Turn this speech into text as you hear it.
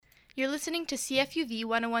You're listening to CFUV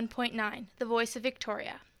 101.9, the voice of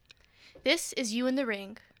Victoria. This is You in the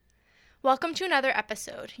Ring. Welcome to another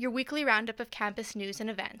episode, your weekly roundup of campus news and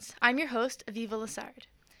events. I'm your host, Aviva Lassard.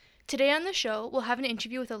 Today on the show, we'll have an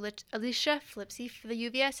interview with Alicia Flipsy, the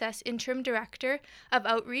UVSS Interim Director of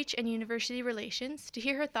Outreach and University Relations, to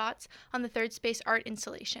hear her thoughts on the Third Space art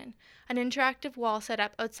installation, an interactive wall set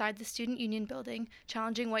up outside the Student Union building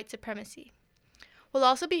challenging white supremacy. We'll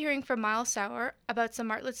also be hearing from Miles Sauer about some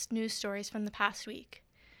Martlet's news stories from the past week.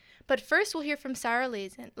 But first, we'll hear from Sarah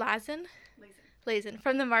Lazen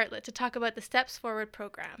from the Martlet to talk about the Steps Forward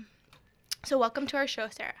program. So welcome to our show,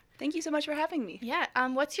 Sarah. Thank you so much for having me. Yeah,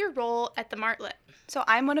 what's your role at the Martlet? So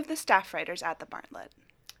I'm one of the staff writers at the Martlet.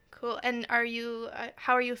 Cool. And are you?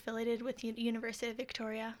 How are you affiliated with University of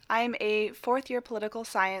Victoria? I'm a fourth-year political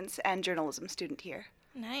science and journalism student here.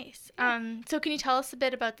 Nice. So can you tell us a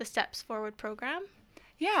bit about the Steps Forward program?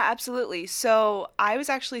 Yeah, absolutely. So I was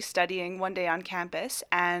actually studying one day on campus,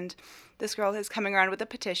 and this girl is coming around with a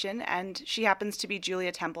petition, and she happens to be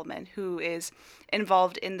Julia Templeman, who is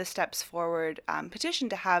involved in the Steps Forward petition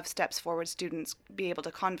to have Steps Forward students be able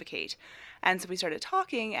to convocate. And so we started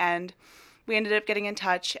talking, and we ended up getting in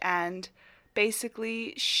touch, and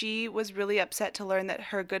basically she was really upset to learn that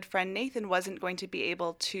her good friend Nathan wasn't going to be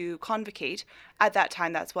able to convocate. At that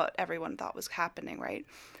time, that's what everyone thought was happening, right?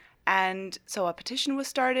 And so a petition was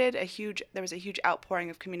started, there was a huge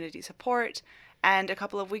outpouring of community support, and a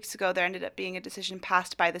couple of weeks ago there ended up being a decision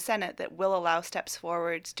passed by the Senate that will allow Steps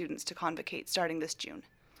Forward students to convocate starting this June.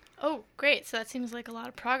 Oh, great. So that seems like a lot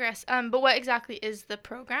of progress. But what exactly is the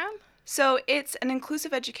program? So it's an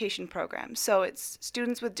inclusive education program. So it's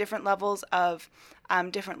students with different levels of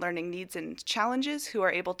different learning needs and challenges who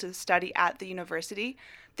are able to study at the university.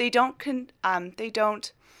 They don't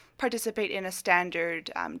participate in a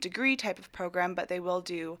standard degree type of program, but they will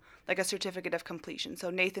do like a certificate of completion.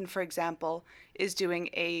 So Nathan, for example, is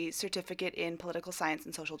doing a certificate in political science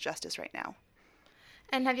and social justice right now.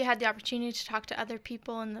 And have you had the opportunity to talk to other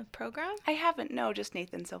people in the program? I haven't, no, just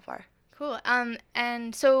Nathan so far. Cool.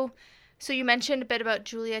 And so you mentioned a bit about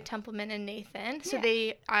Julia Templeman and Nathan. So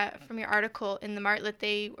they, from your article in the Martlet,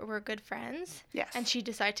 they were good friends. Yes. And she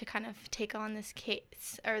decided to kind of take on this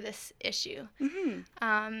case or this issue.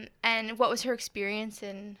 Mm-hmm. And what was her experience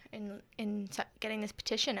in getting this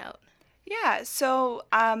petition out? Yeah. So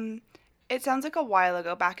it sounds like a while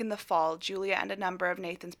ago, back in the fall, Julia and a number of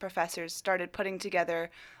Nathan's professors started putting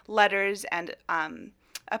together letters and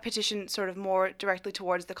a petition sort of more directly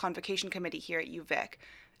towards the convocation committee here at UVic,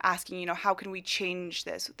 asking, how can we change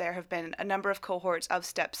this? There have been a number of cohorts of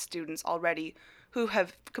STEPS students already who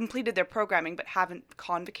have completed their programming but haven't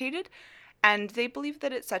convocated, and they believe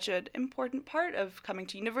that it's such an important part of coming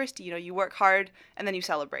to university. You work hard and then you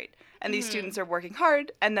celebrate. And these students are working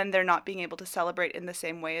hard and then they're not being able to celebrate in the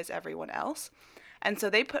same way as everyone else. And so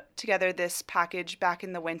they put together this package back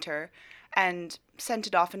in the winter and sent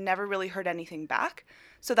it off and never really heard anything back.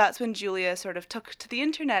 So that's when Julia sort of took to the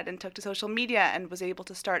internet and took to social media and was able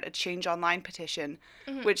to start a Change Online petition,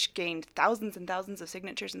 which gained thousands and thousands of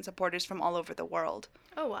signatures and supporters from all over the world.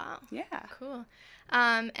 Oh, wow. Yeah. Cool.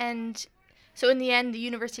 And so in the end, the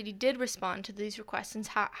university did respond to these requests, and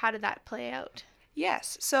how did that play out?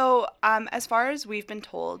 Yes. So as far as we've been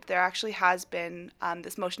told, there actually has been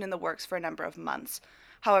this motion in the works for a number of months.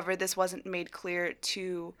 However, this wasn't made clear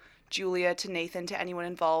to Julia, to Nathan, to anyone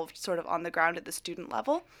involved sort of on the ground at the student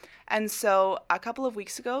level. And so a couple of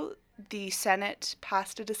weeks ago, the Senate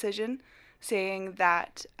passed a decision saying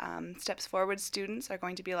that Steps Forward students are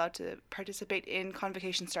going to be allowed to participate in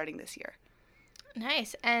convocation starting this year.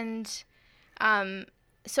 Nice. And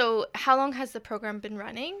so how long has the program been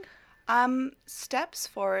running? Steps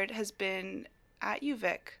Forward has been at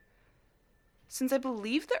UVic since I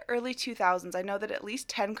believe the early 2000s. I know that at least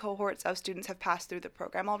 10 cohorts of students have passed through the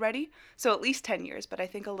program already, so at least 10 years, but I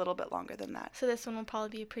think a little bit longer than that. So this one will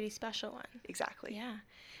probably be a pretty special one. Exactly. Yeah.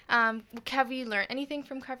 Have you learned anything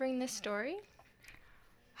from covering this story?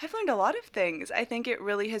 I've learned a lot of things. I think it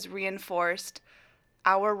really has reinforced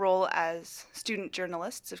our role as student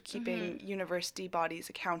journalists of keeping university bodies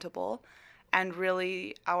accountable, and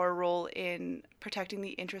really our role in protecting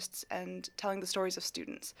the interests and telling the stories of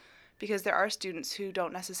students. Because there are students who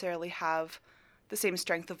don't necessarily have the same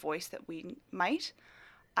strength of voice that we might.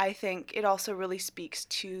 I think it also really speaks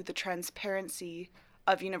to the transparency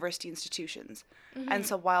of university institutions. And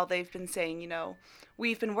so while they've been saying,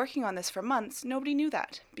 we've been working on this for months, nobody knew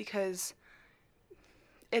that because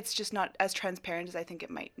it's just not as transparent as I think it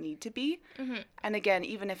might need to be. And again,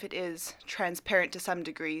 even if it is transparent to some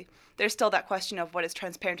degree, there's still that question of what is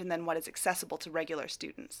transparent and then what is accessible to regular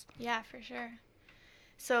students. Yeah, for sure.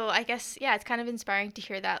 So I guess, yeah, it's kind of inspiring to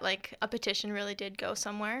hear that, like, a petition really did go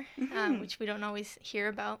somewhere, which we don't always hear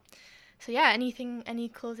about. So yeah, any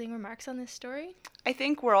closing remarks on this story? I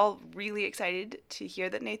think we're all really excited to hear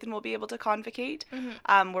that Nathan will be able to convocate.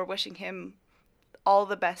 We're wishing him all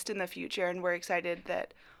the best in the future, and we're excited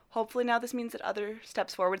that hopefully now this means that other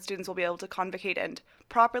Steps Forward students will be able to convocate and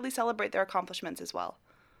properly celebrate their accomplishments as well.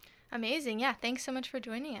 Amazing. Yeah, thanks so much for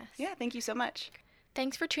joining us. Yeah, thank you so much.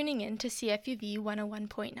 Thanks for tuning in to CFUV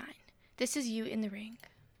 101.9. This is You in the Ring.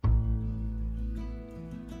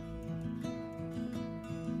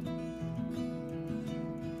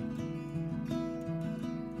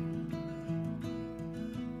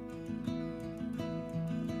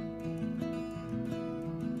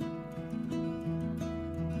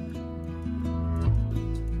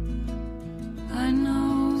 I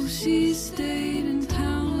know she stayed in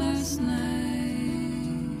town last night.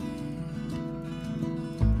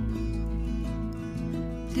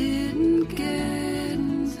 Didn't get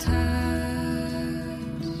in touch.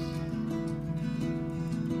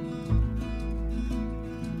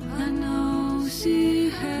 I know she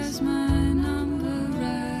has my number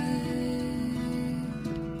right.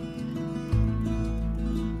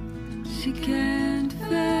 She can't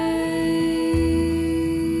face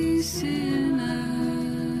in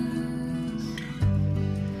us.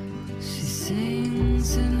 She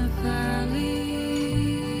sings in the valley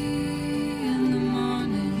in the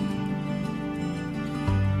morning.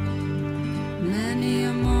 Many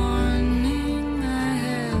a morning I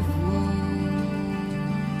have woke,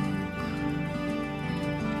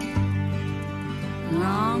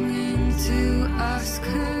 longing to ask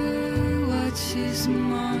her what she's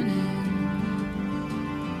mourning.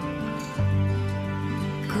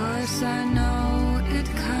 'Cause I know it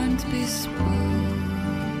can't be spoke.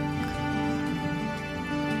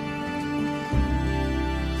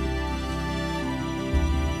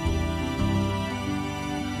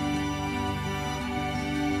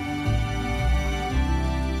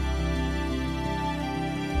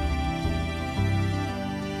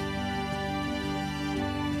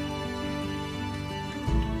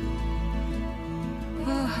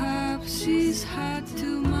 Perhaps she's had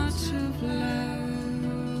too much of love.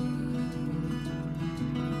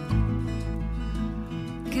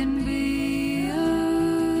 Can be a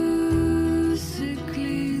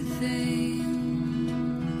sickly thing.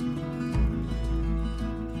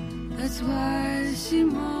 That's why she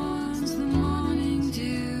mourns the morning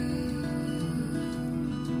dew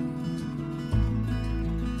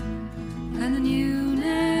and the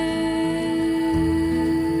newness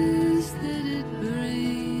that it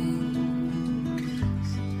brings.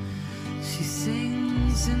 She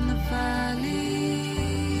sings in the valley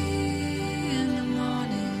in the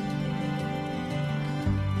morning.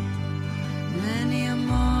 Many a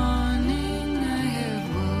morning I have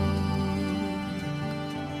woke,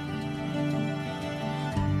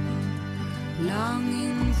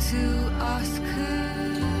 longing to ask her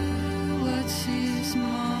what she's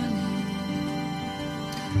mourning.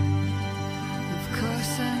 Of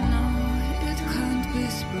course I know it can't be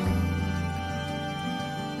spoke.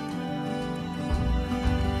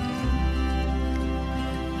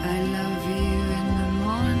 I love you in the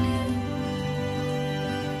morning.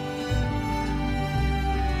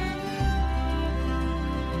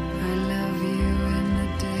 I love you in the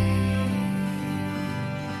day.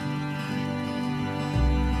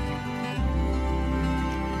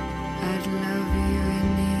 I'd love you in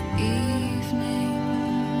the evening.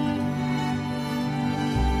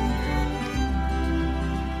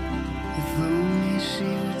 If only she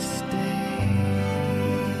would stay.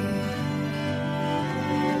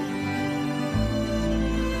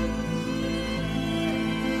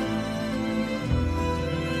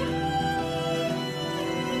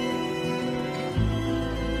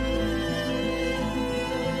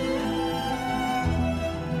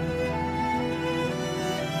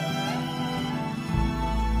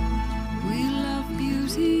 We love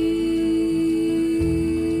beauty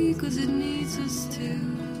 'cause it needs us to.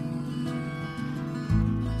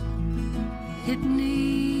 It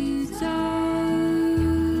needs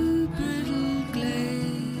our brittle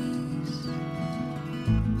glaze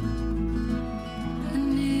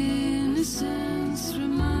and innocence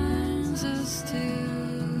reminds us to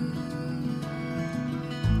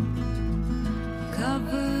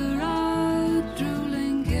cover our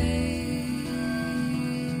drooling gaze.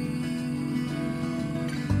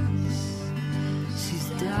 She's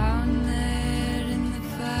down there in the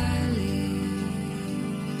valley.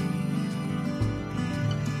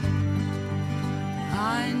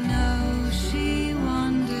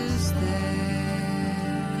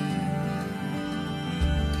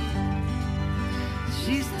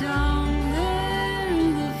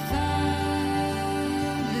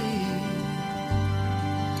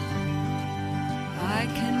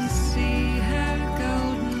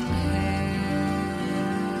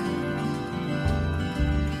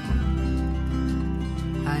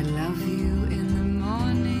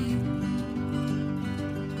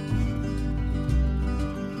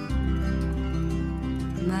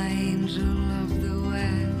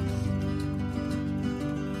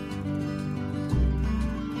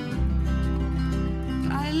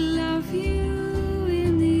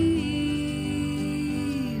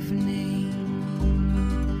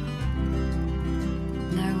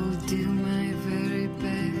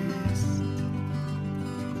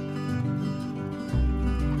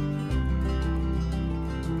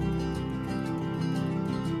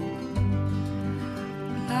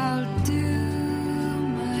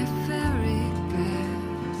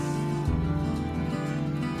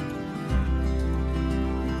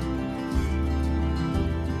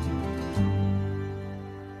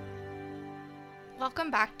 welcome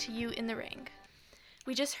back to You in the Ring.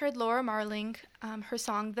 We just heard Laura Marling, her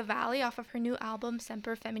song The Valley off of her new album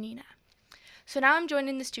Semper Feminina. So now I'm joined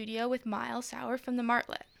in the studio with Miles Sauer from the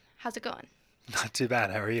Martlet. How's it going? Not too bad.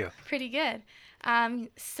 How are you? Pretty good.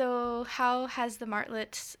 So how has the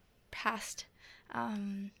Martlet's past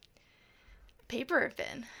paper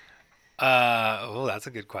been? Well, that's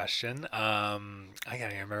a good question. I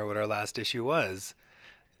can't even remember what our last issue was.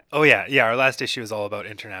 Oh, yeah. Our last issue is all about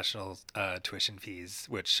international tuition fees,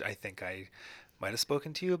 which I think I might have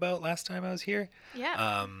spoken to you about last time I was here.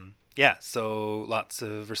 Yeah. So lots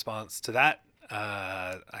of response to that.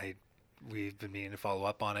 We've been meaning to follow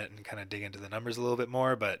up on it and kind of dig into the numbers a little bit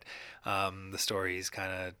more, but the stories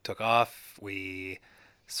kind of took off. We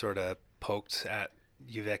sort of poked at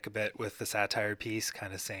UVic a bit with the satire piece,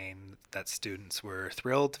 kind of saying that students were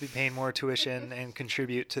thrilled to be paying more tuition and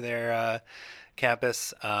contribute to their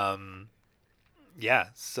campus.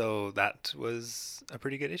 So that was a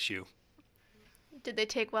pretty good issue. Did they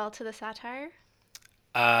take well to the satire?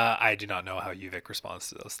 I do not know how UVic responds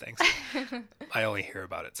to those things. I only hear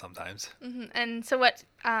about it sometimes. Mm-hmm. And so what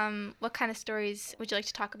kind of stories would you like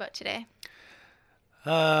to talk about today?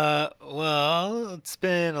 Well, it's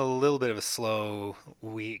been a little bit of a slow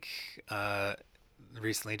week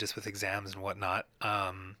recently, just with exams and whatnot.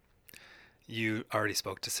 You already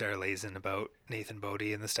spoke to Sarah Lazen about Nathan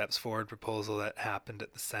Bodie and the Steps Forward proposal that happened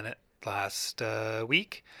at the Senate last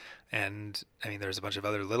week. And, I mean, there's a bunch of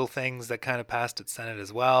other little things that kind of passed at Senate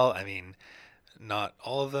as well. I mean, not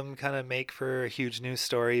all of them kind of make for a huge news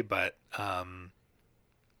story, but I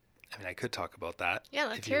could talk about that. Yeah,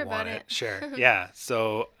 let's if hear you about want it. Sure. Yeah.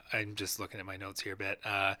 So I'm just looking at my notes here a bit.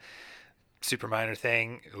 Super minor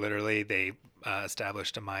thing. Literally, they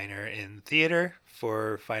established a minor in theater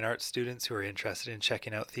for fine arts students who are interested in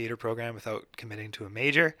checking out theater program without committing to a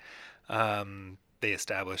major. They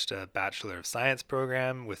established a Bachelor of Science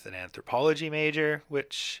program with an anthropology major,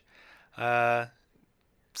 which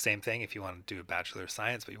same thing. If you want to do a Bachelor of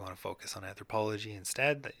Science, but you want to focus on anthropology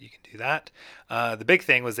instead, that you can do that. The big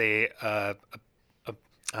thing was they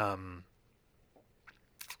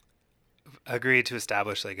agreed to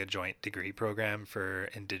establish like a joint degree program for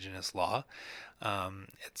Indigenous law.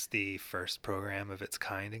 It's the first program of its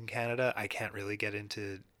kind in Canada.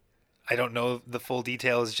 I don't know the full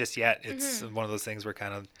details just yet. It's one of those things we're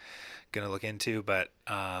kind of going to look into, but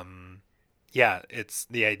it's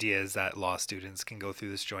the idea is that law students can go through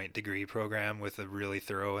this joint degree program with a really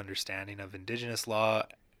thorough understanding of Indigenous law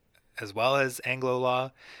as well as Anglo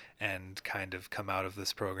law, and kind of come out of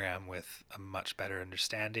this program with a much better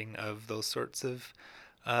understanding of those sorts of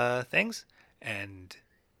things. And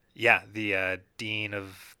the dean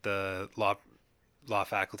of the law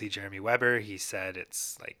faculty, Jeremy Weber, he said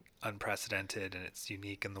it's like unprecedented and it's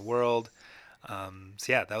unique in the world.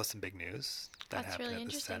 That was some big news that That's happened really at the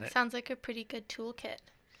interesting. Senate. Sounds like a pretty good toolkit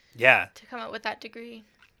Yeah. to come out with that degree.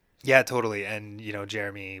 Yeah, totally. And,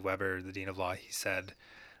 Jeremy Weber, the Dean of Law, he said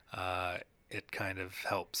it kind of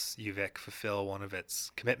helps UVic fulfill one of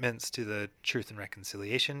its commitments to the Truth and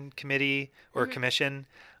Reconciliation Committee or Commission.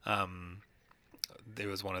 There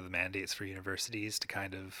was one of the mandates for universities to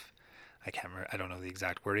kind of, I can't remember, I don't know the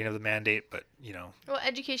exact wording of the mandate, but, Well,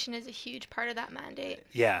 education is a huge part of that mandate.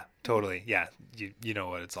 Yeah, totally. Yeah, you know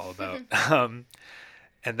what it's all about.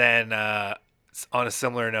 And then on a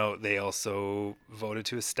similar note, they also voted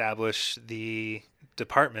to establish the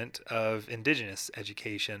Department of Indigenous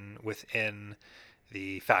Education within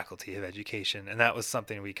the Faculty of Education. And that was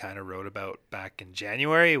something we kind of wrote about back in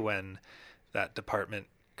January when that department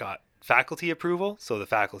got faculty approval. So the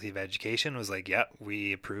Faculty of Education was like, yep,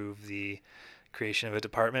 we approve the creation of a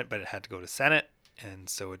department, but it had to go to Senate. And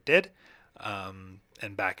so it did. And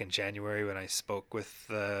back in January when I spoke with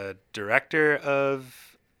the director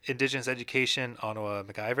of Indigenous Education, Onawa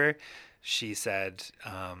McIver, she said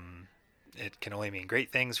it can only mean great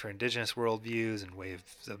things for Indigenous worldviews and ways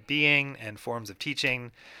of being and forms of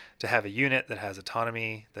teaching to have a unit that has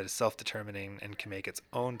autonomy, that is self-determining, and can make its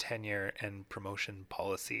own tenure and promotion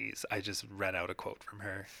policies. I just read out a quote from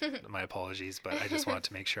her. My apologies, but I just wanted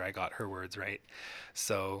to make sure I got her words right.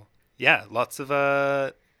 So, yeah, lots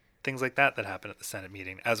of things like that happened at the Senate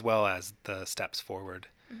meeting, as well as the Steps Forward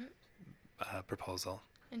proposal.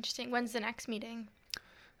 Interesting. When's the next meeting?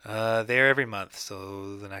 They're every month,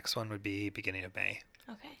 so the next one would be beginning of May.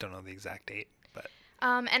 Okay. Don't know the exact date, but...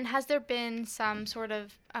 And has there been some sort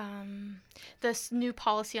of this new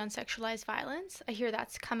policy on sexualized violence? I hear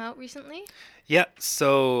that's come out recently. Yeah,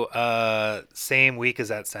 so same week as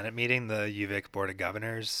that Senate meeting, the UVic Board of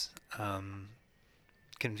Governors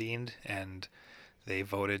convened, and they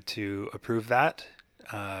voted to approve that.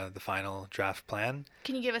 the final draft plan.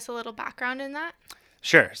 Can you give us a little background in that?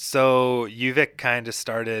 Sure. So UVic kind of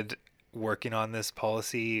started working on this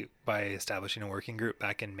policy by establishing a working group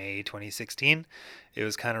back in May 2016. It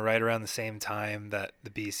was kind of right around the same time that the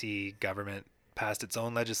BC government passed its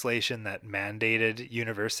own legislation that mandated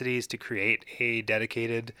universities to create a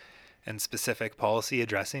dedicated and specific policy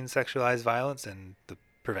addressing sexualized violence and the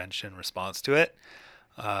prevention response to it.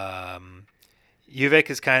 UVic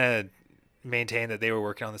has kind of maintained that they were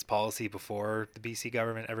working on this policy before the BC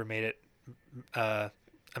government ever made it a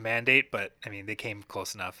mandate, but I mean, they came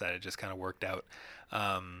close enough that it just kind of worked out.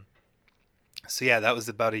 So yeah, that was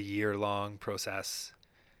about a year-long process.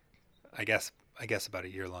 I guess about a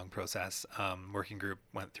year-long process. Working group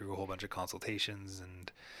went through a whole bunch of consultations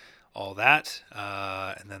and all that,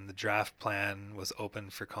 and then the draft plan was open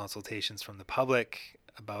for consultations from the public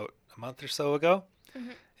about a month or so ago.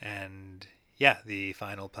 Mm-hmm. And yeah, the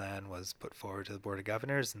final plan was put forward to the Board of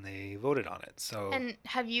Governors, and they voted on it. So, And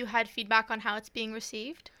have you had feedback on how it's being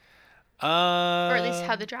received? or Or at least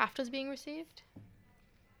how the draft was being received?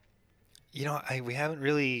 we haven't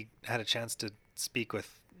really had a chance to speak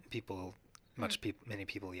with people, many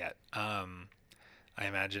people yet. I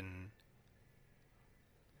imagine.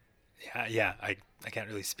 Yeah. I can't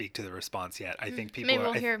really speak to the response yet. I think people. Maybe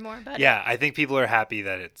we'll hear more about it. Yeah, I think people are happy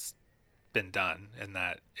that it's been done and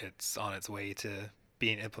that it's on its way to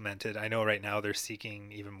being implemented. I know right now they're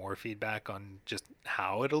seeking even more feedback on just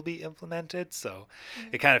how it'll be implemented. So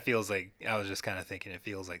it kind of feels like, I was just kind of thinking, it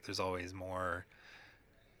feels like there's always more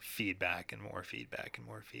feedback and more feedback and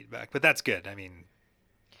more feedback. But that's good. I mean,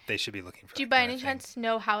 they should be looking for Do you that by kind any of thing. chance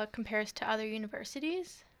know how it compares to other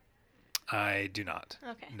universities? I do not.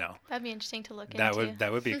 Okay. No. That'd be interesting to look That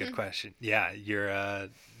into. would be a good question. Yeah, you're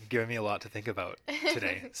giving me a lot to think about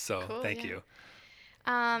today. So Cool, thank yeah. you.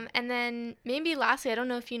 And then maybe lastly, I don't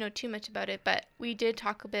know if you know too much about it, but we did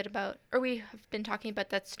talk a bit about, or we have been talking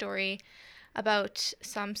about that story about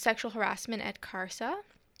some sexual harassment at CARSA.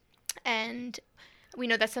 And we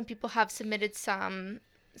know that some people have submitted some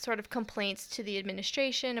sort of complaints to the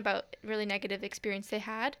administration about really negative experience they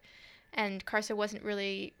had. And CARSA wasn't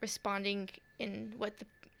really responding in what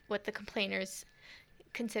the complainers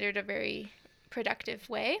considered a very productive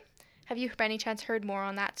way. Have you by any chance heard more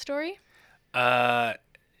on that story? Not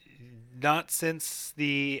since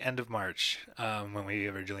the end of March, when we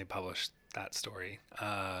originally published that story.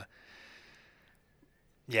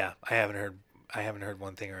 Yeah, I haven't heard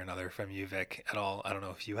one thing or another from UVic at all. I don't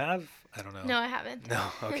know if you have. I don't know. No, I haven't. No.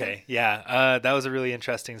 Okay. Yeah. That was a really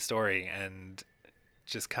interesting story, and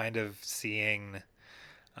just kind of seeing,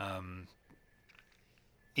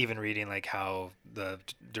 even reading like how the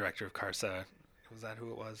director of CARSA, was that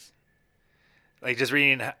who it was? Like just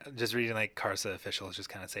reading like CARSA officials just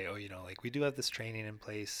kind of say, oh, like we do have this training in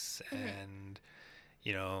place, and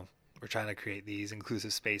we're trying to create these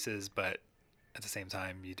inclusive spaces, but at the same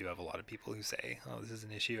time, you do have a lot of people who say, oh, this is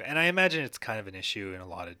an issue, and I imagine it's kind of an issue in a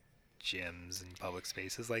lot of gyms and public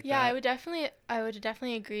spaces like Yeah, that. I would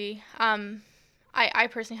definitely agree. I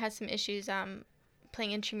personally had some issues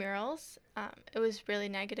playing intramurals. It was really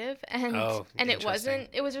negative, and it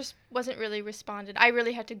wasn't really responded. I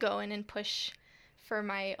really had to go in and push for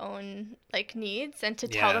my own like needs and to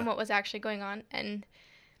tell them what was actually going on, and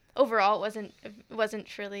overall it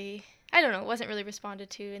wasn't really, I don't know, it wasn't really responded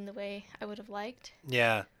to in the way I would have liked.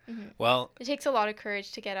 Yeah. Mm-hmm. Well, It takes a lot of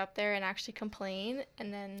courage to get up there and actually complain,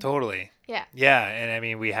 and then totally. Yeah. Yeah, and I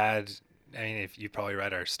mean, if you probably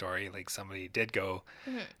read our story, like somebody did go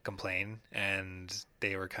complain, and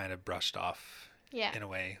they were kind of brushed off in a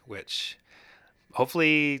way, which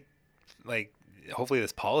hopefully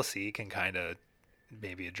this policy can kind of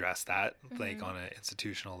maybe address that, like on an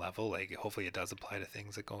institutional level. Like hopefully it does apply to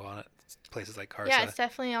things that go on at places like CARSA. Yeah, it's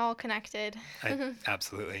definitely all connected.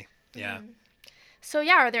 Absolutely. Yeah. So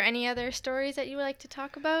yeah, are there any other stories that you would like to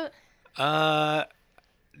talk about?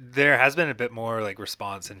 There has been a bit more like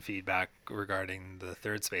response and feedback regarding the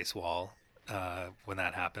third space wall. When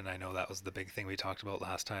that happened, I know that was the big thing we talked about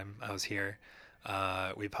last time I was here.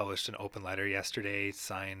 We published an open letter yesterday,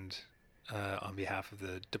 signed on behalf of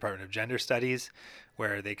the Department of Gender Studies,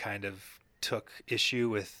 where they kind of took issue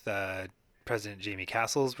with President Jamie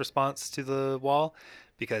Castle's response to the wall,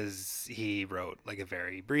 because he wrote like a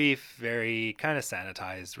very brief, very kind of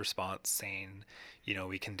sanitized response saying,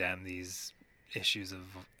 we condemn these issues of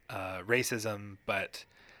racism, but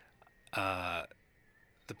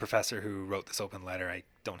the professor who wrote this open letter, I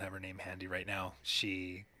don't have her name handy right now,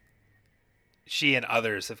 she and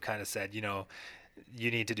others have kind of said, you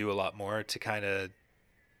need to do a lot more to kind of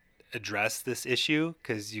address this issue,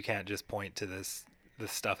 because you can't just point to this the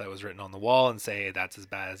stuff that was written on the wall and say that's as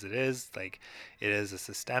bad as it is. Like, it is a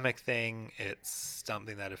systemic thing. It's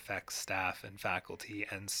something that affects staff and faculty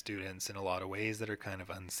and students in a lot of ways that are kind of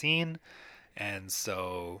unseen. And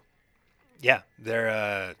so, yeah,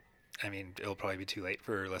 I mean, it'll probably be too late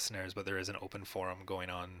for listeners, but there is an open forum going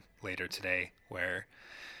on later today where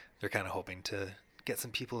they're kind of hoping to get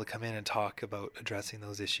some people to come in and talk about addressing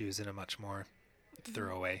those issues in a much more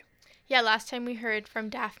thorough way. Yeah, last time we heard from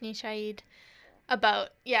Daphne Shaid about,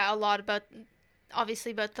 a lot about,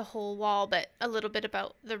 obviously about the whole wall, but a little bit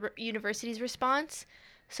about the university's response.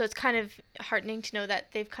 So it's kind of heartening to know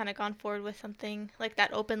that they've kind of gone forward with something like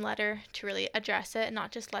that open letter to really address it and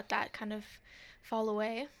not just let that kind of fall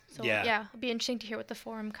away. So yeah, it'll be interesting to hear what the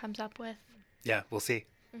forum comes up with. Yeah, we'll see.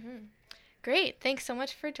 Mm-hmm. Great. Thanks so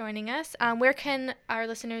much for joining us. Where can our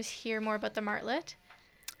listeners hear more about the Martlet?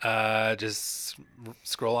 Just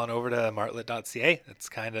scroll on over to martlet.ca. It's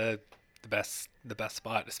kind of the best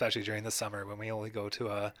spot, especially during the summer when we only go to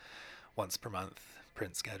a once per month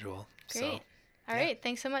print schedule. Great. So, all right.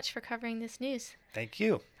 Thanks so much for covering this news. Thank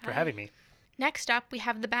you for having me. Next up, we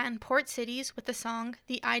have the band Port Cities with the song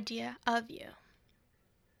The Idea of You.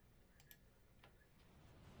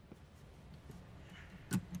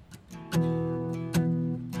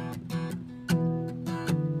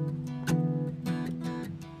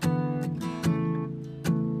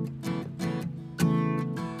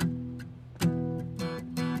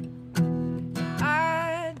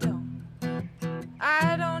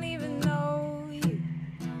 I don't even know you,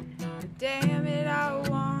 but damn it, I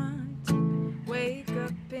want to wake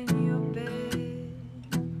up in your bed.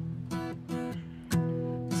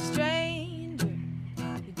 Stranger,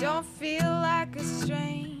 you don't feel like a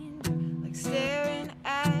stranger, like staring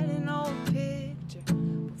at an old picture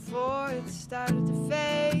before it started to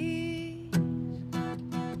fade.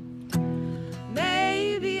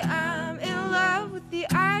 Maybe I'm in love with the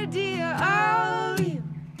idea of you,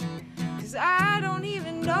 'cause I don't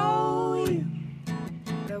even know you,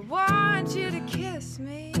 but I want you to kiss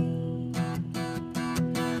me.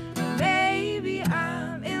 Maybe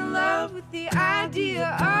I'm in love with the idea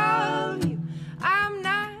of you. I'm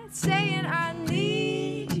not saying I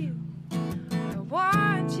need you, but I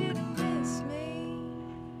want you to miss me.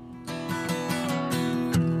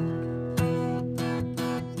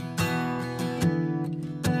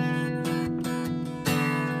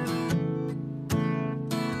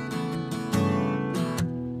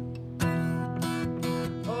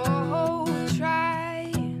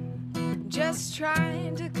 Just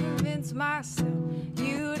trying to convince myself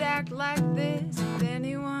you'd act like this with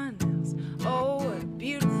anyone else. Oh, what a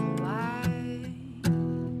beautiful lie.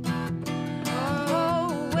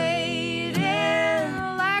 Oh, waiting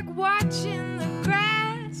like watching the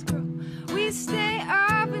grass grow. We stay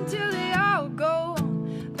up until they all go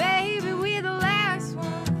home. Baby, we're the last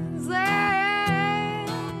ones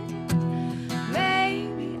left.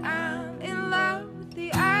 Maybe I'm in love with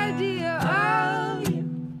the idea of you,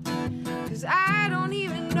 'cause I don't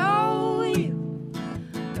even know you.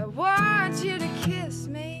 I want you to kiss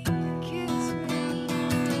me, kiss me.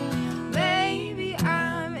 Maybe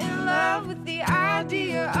I'm in love with the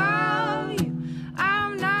idea of you.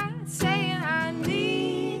 I'm not saying I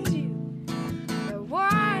need you, I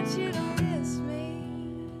want you to miss me.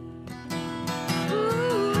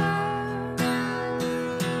 Ooh,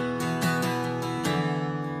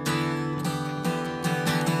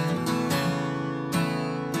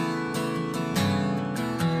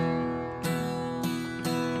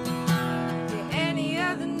 any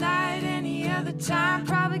other night, any other time,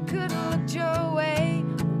 probably could've looked your way,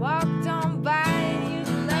 walked on by and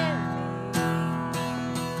you let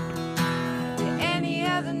me. Any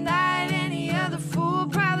other night, any other fool,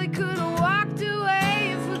 probably could've walked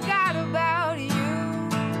away and forgot about you.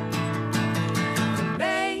 But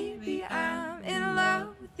baby, I'm in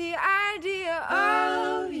love with the idea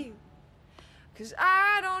of you, 'cause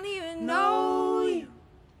I don't even know you,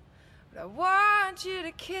 but I want you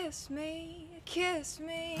to kiss me, kiss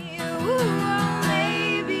me. Ooh, oh,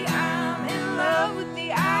 maybe I'm in love with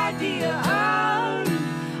the idea of you.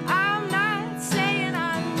 I'm not saying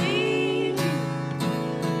I need you,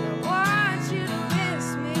 but I want you to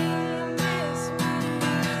miss me, miss me.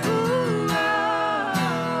 Ooh, oh,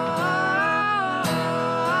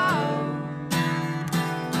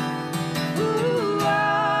 ooh, ooh,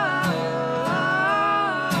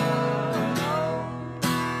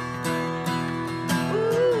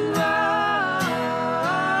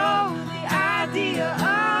 the idea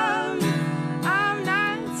of you. I'm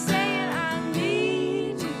not saying I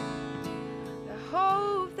need you, I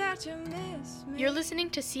hope that you miss me. You're listening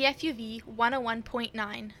to CFUV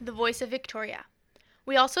 101.9, the voice of Victoria.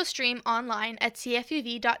 We also stream online at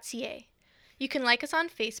cfuv.ca. You can like us on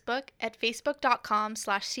Facebook at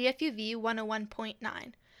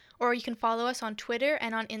facebook.com/CFUV101.9, or you can follow us on Twitter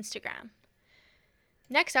and on Instagram.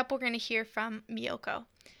 Next up, we're going to hear from Miyoko.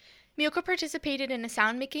 Miyoko participated in a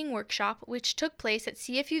sound-making workshop which took place at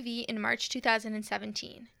CFUV in March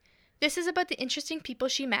 2017. This is about the interesting people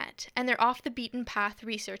she met and their off-the-beaten-path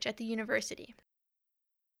research at the university.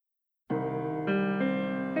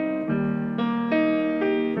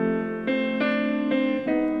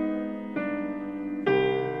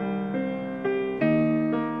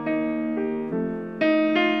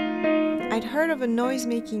 I'd heard of a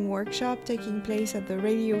noise-making workshop taking place at the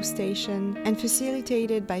radio station and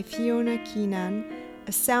facilitated by Fiona Keenan,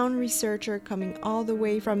 a sound researcher coming all the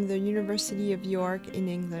way from the University of York in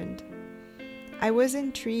England. I was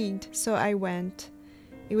intrigued, so I went.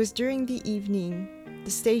 It was during the evening. The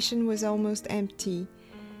station was almost empty.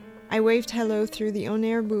 I waved hello through the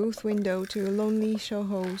on-air booth window to a lonely show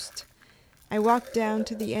host. I walked down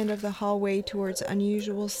to the end of the hallway towards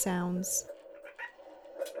unusual sounds.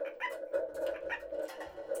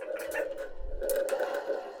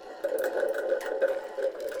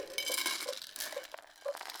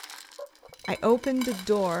 I opened the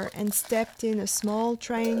door and stepped in a small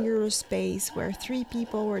triangular space where 3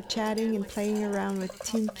 people were chatting and playing around with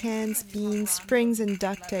tin cans, beans, springs, and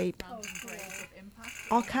duct tape.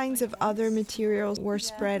 All kinds of other materials were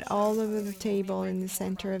spread all over the table in the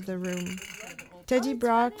center of the room. Teddy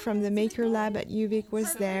Brock from the Maker Lab at UVic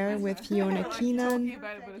was there with Fiona Keenan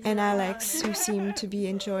and Alex, who seemed to be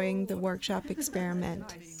enjoying the workshop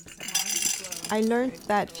experiment. I learned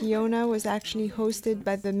that Fiona was actually hosted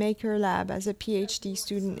by the Maker Lab as a PhD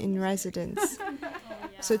student in residence.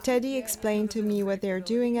 So Teddy explained to me what they're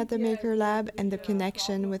doing at the Maker Lab and the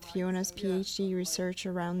connection with Fiona's PhD research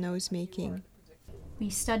around nose making. We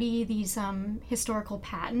study these historical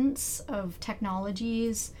patents of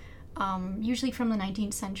technologies, usually from the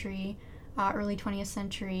 19th century, early 20th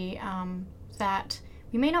century, that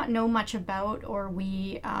we may not know much about or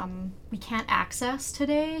we can't access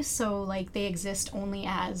today. So like they exist only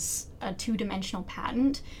as a 2-dimensional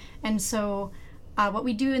patent. And so what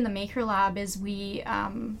we do in the Maker Lab is we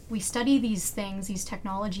study these things, these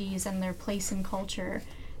technologies and their place in culture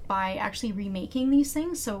by actually remaking these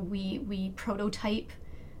things. So we prototype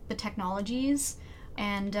the technologies,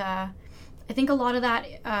 and I think a lot of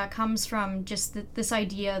that comes from just this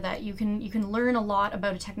idea that you can learn a lot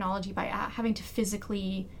about a technology by having to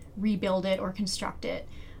physically rebuild it or construct it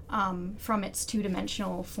from its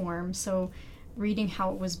 2-dimensional form. So reading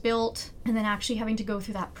how it was built and then actually having to go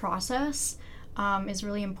through that process is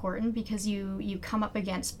really important, because you come up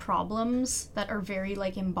against problems that are very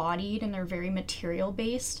like embodied and they're very material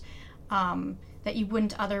based, that you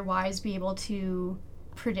wouldn't otherwise be able to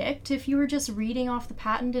predict if you were just reading off the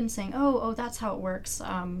patent and saying, oh that's how it works,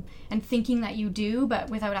 and thinking that you do, but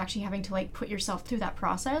without actually having to like put yourself through that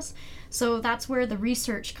process. So that's where the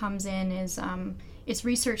research comes in, is it's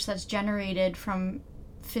research that's generated from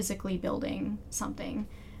physically building something,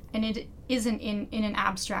 and it isn't in an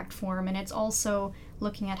abstract form, and it's also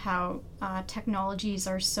looking at how technologies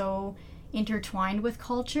are so intertwined with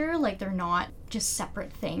culture, like they're not just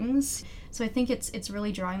separate things. So I think it's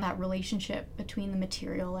really drawing that relationship between the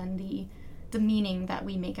material and the meaning that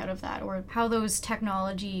we make out of that, or how those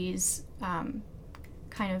technologies kind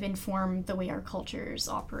of inform the way our cultures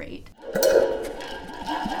operate.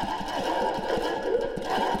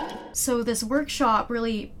 So this workshop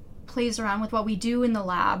really plays around with what we do in the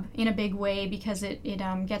lab in a big way, because it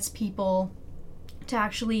gets people to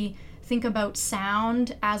actually think about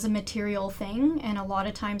sound as a material thing. And a lot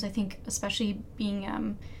of times, I think, especially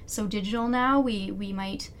being so digital now, we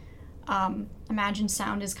might imagine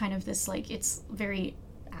sound as kind of this, like, it's very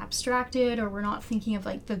abstracted, or we're not thinking of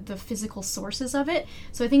like the physical sources of it.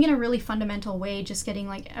 So I think in a really fundamental way, just getting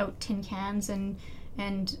like out tin cans and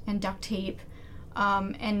duct tape,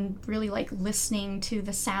 and really like listening to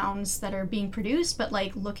the sounds that are being produced, but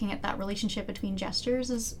like looking at that relationship between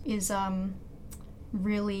gestures is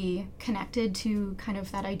really connected to kind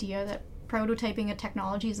of that idea that prototyping a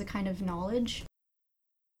technology is a kind of knowledge.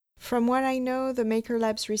 From what I know, the Maker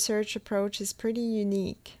Lab's research approach is pretty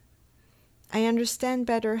unique. I understand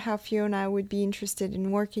better how Fiona would be interested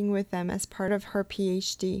in working with them as part of her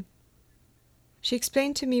PhD. She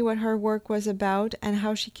explained to me what her work was about and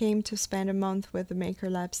how she came to spend a month with the Maker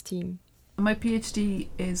Labs team. My PhD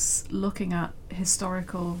is looking at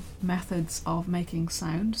historical methods of making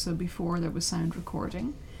sound, so before there was sound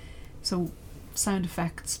recording. So sound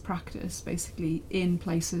effects practice basically in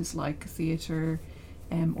places like theatre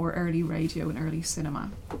or early radio and early cinema,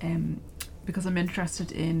 because I'm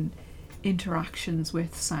interested in interactions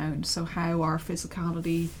with sound. So how our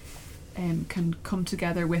physicality can come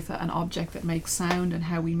together with an object that makes sound, and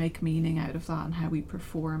how we make meaning out of that, and how we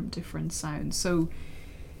perform different sounds. So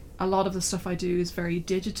a lot of the stuff I do is very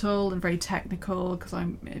digital and very technical, because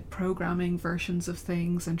I'm programming versions of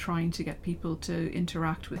things and trying to get people to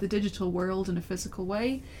interact with the digital world in a physical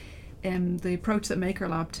way. The approach that Maker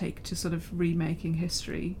Lab take to sort of remaking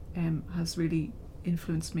history has really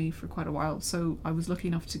influenced me for quite a while. So I was lucky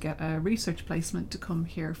enough to get a research placement to come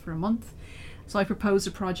here for a month. So I proposed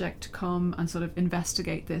a project to come and sort of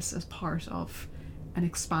investigate this as part of an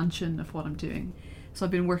expansion of what I'm doing. So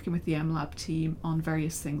I've been working with the MLab team on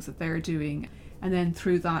various things that they're doing, and then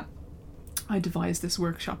through that I devised this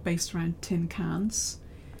workshop based around tin cans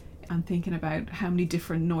and thinking about how many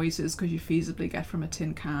different noises could you feasibly get from a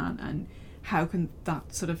tin can, and how can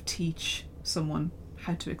that sort of teach someone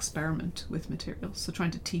how to experiment with materials. So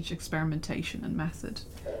trying to teach experimentation and method.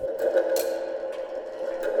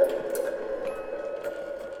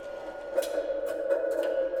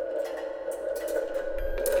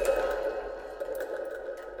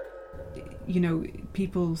 You know,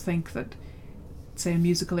 people think that, say, a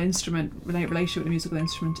musical instrument, relationship with a musical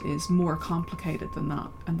instrument is more complicated than that,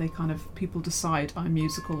 and they kind of, people decide I'm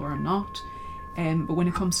musical or I'm not. But when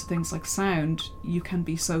it comes to things like sound, you can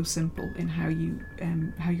be so simple in how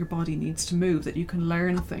your body needs to move that you can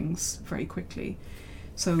learn things very quickly.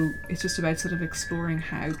 So it's just about sort of exploring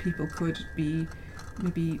how people could be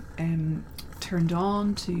maybe turned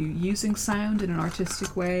on to using sound in an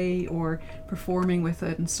artistic way, or performing with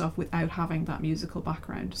it and stuff without having that musical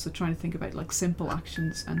background. So trying to think about like simple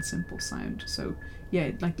actions and simple sound. So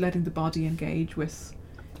yeah, like letting the body engage with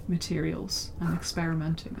materials and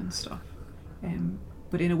experimenting and stuff,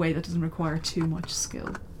 but in a way that doesn't require too much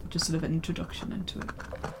skill, just sort of an introduction into it.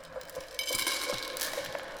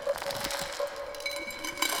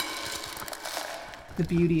 The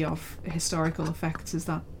beauty of historical effects is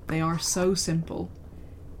that they are so simple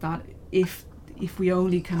that if we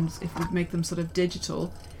make them sort of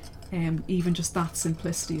digital, even just that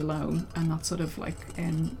simplicity alone, and that sort of like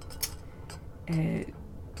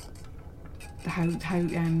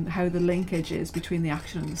how the linkage is between the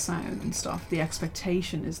action and the sound and stuff, the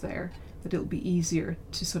expectation is there that it'll be easier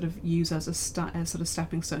to sort of use as a sort of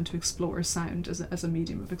stepping stone to explore sound as a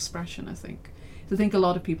medium of expression, I think. So I think a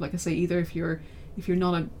lot of people, like I say, either if you're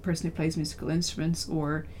not a person who plays musical instruments,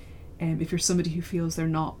 or if you're somebody who feels they're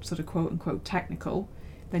not sort of quote unquote technical,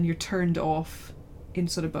 then you're turned off in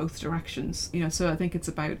sort of both directions. You know, so I think it's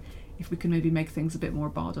about, if we can maybe make things a bit more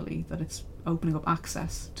bodily, that it's opening up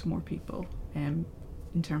access to more people in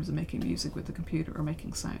terms of making music with the computer or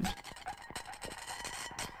making sound.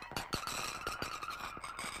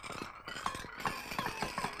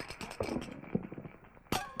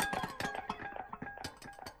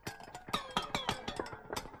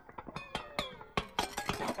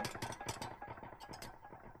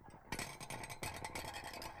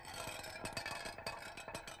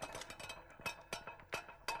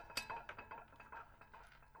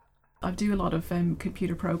 I do a lot of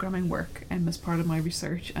computer programming work as part of my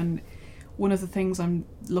research, and one of the things I'm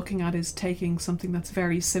looking at is taking something that's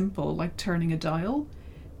very simple, like turning a dial,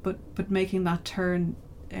 but making that turn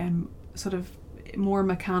sort of more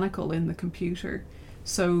mechanical in the computer.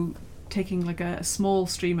 So taking like a small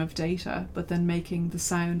stream of data, but then making the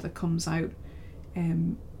sound that comes out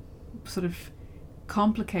sort of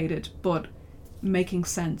complicated, but making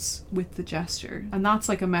sense with the gesture. And that's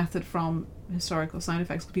like a method from historical sound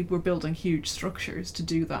effects. People were building huge structures to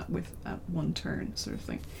do that with one turn sort of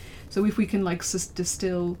thing. So if we can like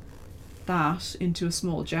distill that into a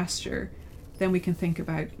small gesture, then we can think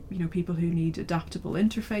about, you know, people who need adaptable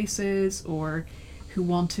interfaces, or who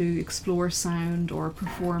want to explore sound or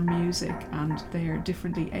perform music, and they are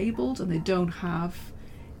differently abled and they don't have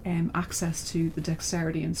access to the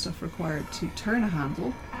dexterity and stuff required to turn a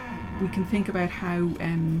handle. We can think about how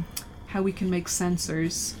we can make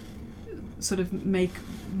sensors sort of make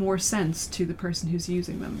more sense to the person who's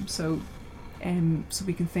using them. So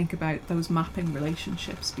we can think about those mapping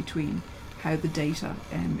relationships between how the data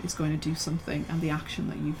is going to do something and the action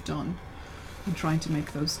that you've done, and trying to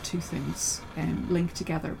make those two things link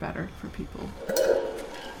together better for people.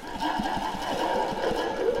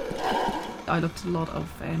 I looked at a lot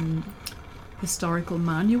of historical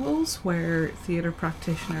manuals where theatre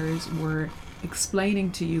practitioners were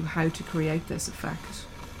explaining to you how to create this effect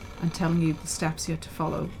and telling you the steps you had to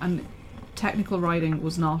follow. And technical writing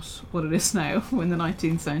was not what it is now in the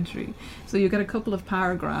 19th century. So you get a couple of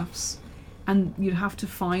paragraphs and you'd have to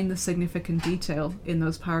find the significant detail in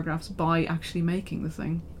those paragraphs by actually making the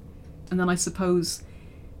thing. And then I suppose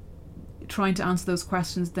trying to answer those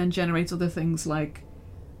questions then generates other things like,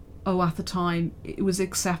 oh, at the time it was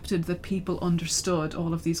accepted that people understood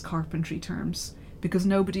all of these carpentry terms, because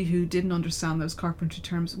nobody who didn't understand those carpentry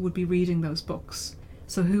terms would be reading those books.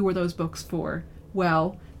 So who were those books for?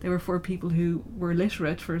 Well, they were for people who were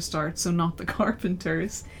literate for a start, so not the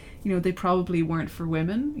carpenters. You know, they probably weren't for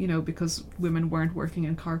women, you know, because women weren't working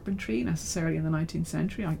in carpentry necessarily in the 19th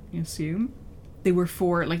century, I assume. They were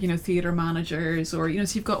for, like, you know, theatre managers, or, you know,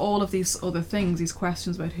 so you've got all of these other things, these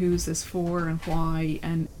questions about who's this for and why,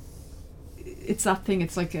 and it's that thing,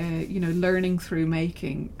 it's like a, you know, learning through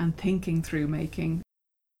making and thinking through making.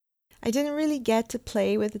 I didn't really get to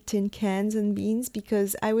play with the tin cans and beans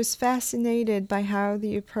because I was fascinated by how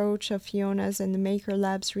the approach of Fiona's and the Maker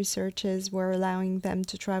Lab's researches were allowing them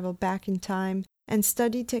to travel back in time and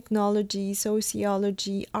study technology,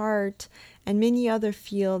 sociology, art, and many other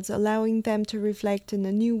fields, allowing them to reflect in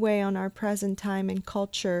a new way on our present time and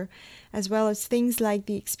culture, as well as things like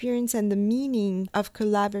the experience and the meaning of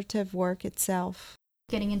collaborative work itself.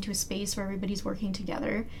 Getting into a space where everybody's working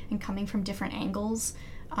together and coming from different angles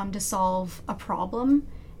to solve a problem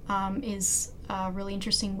is a really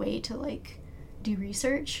interesting way to like do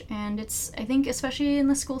research. And it's, I think, especially in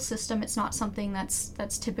the school system, it's not something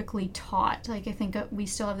that's typically taught. Like, I think we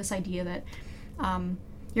still have this idea that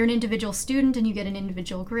you're an individual student and you get an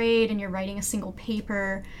individual grade and you're writing a single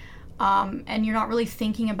paper, and you're not really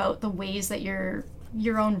thinking about the ways that your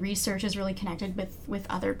own research is really connected with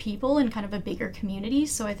other people in kind of a bigger community.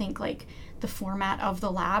 So I think like the format of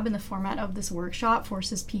the lab and the format of this workshop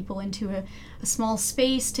forces people into a small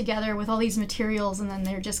space together with all these materials, and then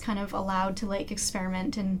they're just kind of allowed to like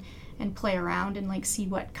experiment and play around and like see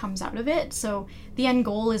what comes out of it. So the end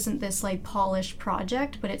goal isn't this like polished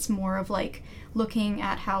project, but it's more of like looking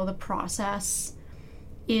at how the process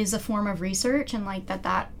is a form of research, and like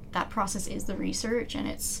that process is the research, and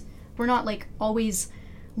we're not like always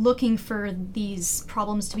looking for these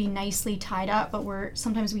problems to be nicely tied up, but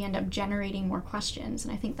sometimes we end up generating more questions,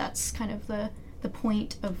 and I think that's kind of the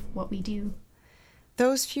point of what we do.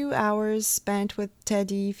 Those few hours spent with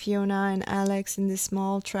Teddy, Fiona, and Alex in this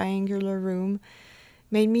small triangular room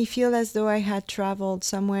made me feel as though I had traveled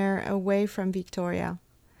somewhere away from Victoria.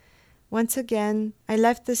 Once again, I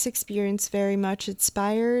left this experience very much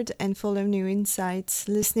inspired and full of new insights,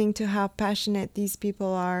 listening to how passionate these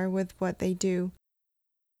people are with what they do.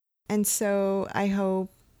 And so I hope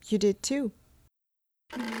you did too.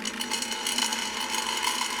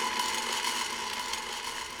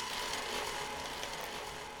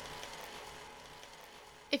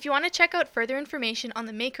 If you want to check out further information on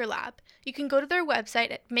the Maker Lab, you can go to their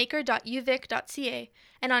website at maker.uvic.ca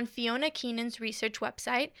and on Fiona Keenan's research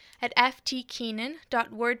website at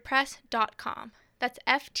ftkeenan.wordpress.com. That's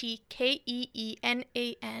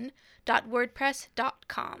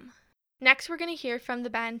FTKEENAN.wordpress.com. Next, we're going to hear from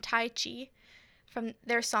the band Tai Chi from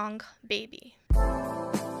their song Baby.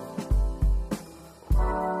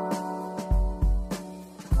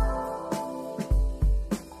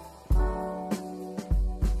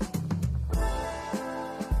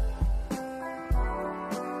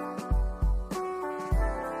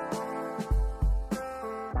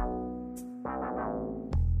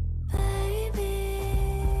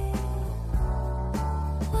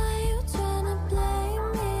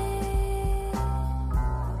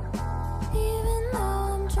 Even though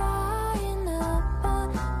I'm trying to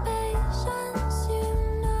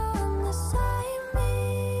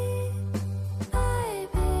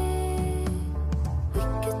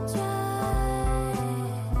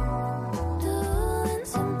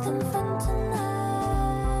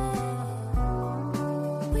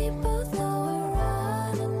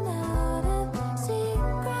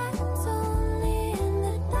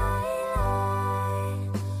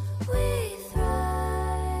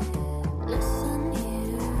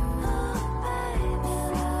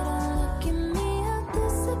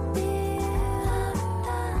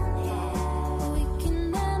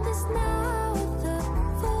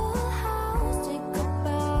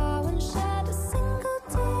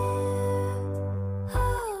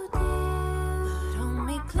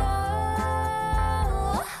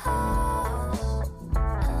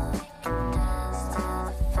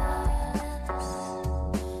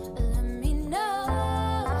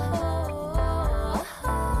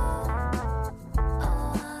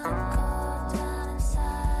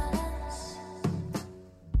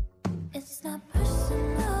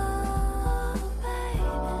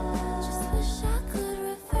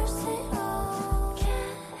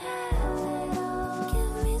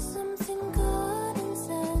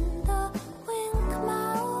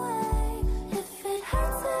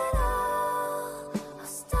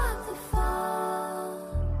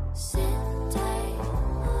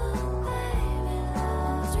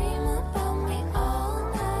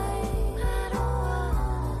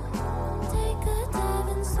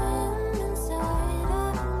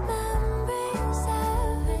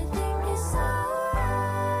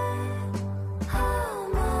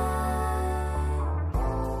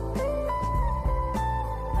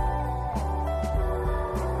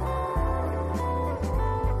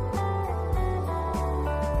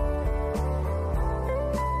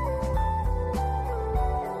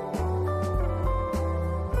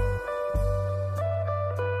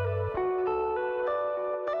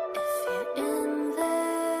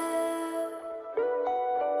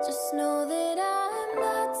Just know that I'm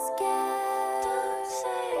not scared. Don't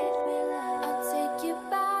save me, love. I'll take you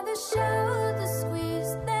by the shoulder,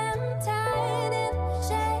 squeeze them tight and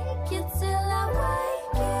shake you till I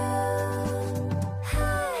wake you.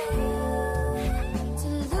 Hide to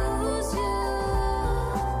lose you,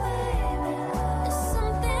 baby. It's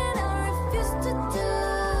something I refuse to do.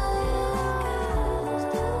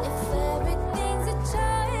 If everything's a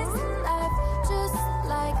choice in life, just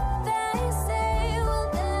like they say, well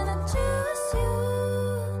then I choose you.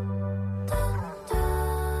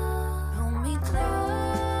 Hold me close.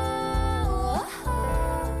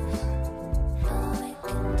 Now we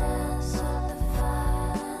can dance with the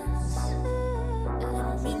violence.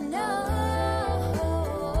 Let me know.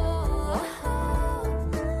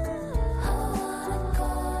 I wanna go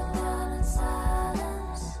down in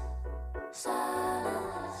silence.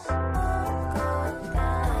 Silence.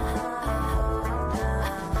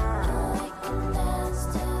 We can dance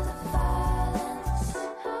to the violence.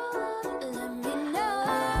 Let me know.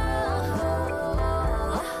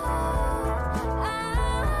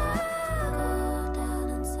 Go down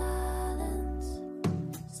in silence.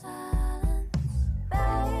 Silence.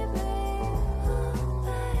 Baby.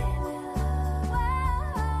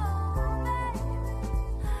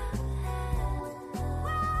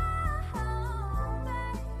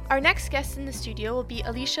 Our next guest in the studio will be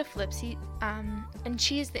Alicia Flipsy, and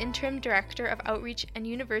she is the Interim Director of Outreach and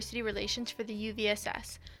University Relations for the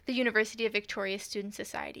UVSS, the University of Victoria Student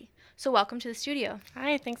Society. So welcome to the studio.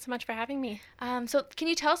 Hi, thanks so much for having me. So can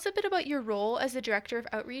you tell us a bit about your role as the Director of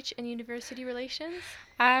Outreach and University Relations?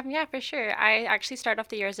 Yeah, for sure. I actually started off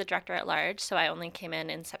the year as a director at large, so I only came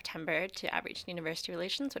in September to Outreach and University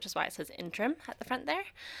Relations, which is why it says interim at the front there.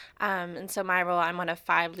 And so my role, I'm one of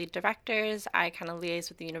 5 lead directors. I kind of liaise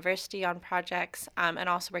with the university on projects, and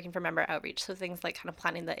also working for member outreach. So things like kind of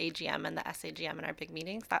planning the AGM and the SAGM and our big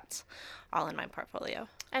meetings, that's all in my portfolio.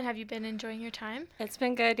 And have you been enjoying your time? It's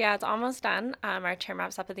been good. Yeah, it's almost done. Our term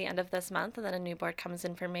wraps up at the end of this month, and then a new board comes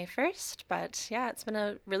in for May 1st. But yeah, it's been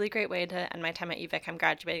a really great way to end my time at UVic. I'm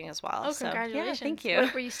graduating as well. Oh, so, congratulations. Yeah, thank you.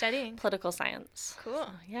 What were you studying? Political science. Cool.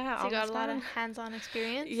 Yeah, So you got almost a lot done. of hands-on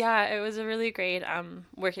experience? Yeah, it was a really great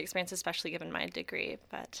work experience, especially given my degree.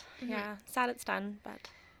 But yeah, sad it's done. But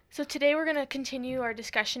So today we're going to continue our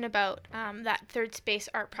discussion about that third space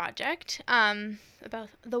art project, about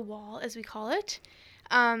the wall, as we call it.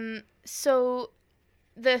 So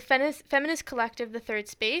the feminist collective, the Third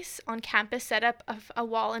Space, on campus set up a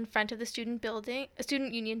wall in front of the student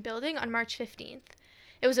union building on March 15th.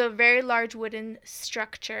 It was a very large wooden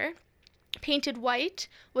structure, painted white,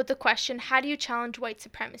 with the question, "How do you challenge white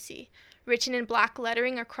supremacy?" written in black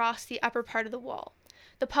lettering across the upper part of the wall.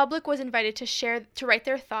 The public was invited to write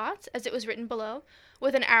their thoughts, as it was written below,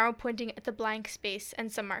 with an arrow pointing at the blank space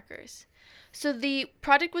and some markers. So the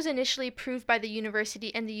project was initially approved by the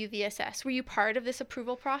university and the UVSS. Were you part of this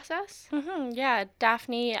approval process? yeah,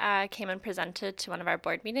 Daphne came and presented to one of our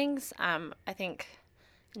board meetings, I think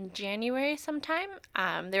in January sometime.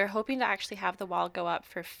 They were hoping to actually have the wall go up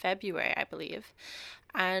for February, I believe.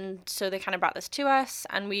 And so they kind of brought this to us,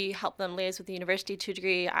 and we helped them liaise with the university to a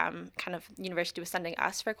degree. Kind of the university was sending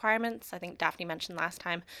us requirements. I think Daphne mentioned last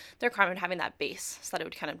time the requirement of having that base so that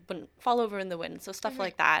it wouldn't fall over in the wind. So stuff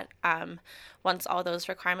like that. Once all those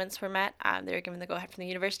requirements were met, they were given the go-ahead from the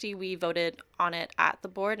university. We voted on it at the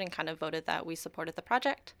board and kind of voted that we supported the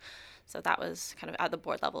project. So that was kind of at the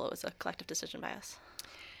board level. It was a collective decision by us.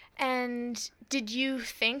 And did you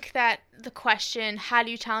think that the question, "How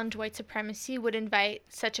do you challenge white supremacy?" would invite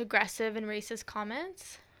such aggressive and racist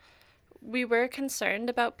comments? We were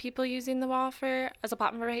concerned about people using the wall as a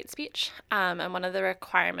platform for hate speech. And one of the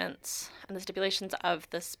requirements and the stipulations of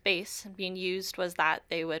the space being used was that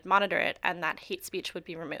they would monitor it and that hate speech would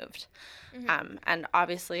be removed. And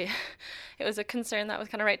obviously, it was a concern that was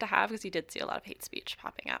kind of right to have because you did see a lot of hate speech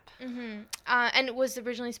popping up. And it was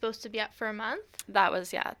originally supposed to be up for a month? That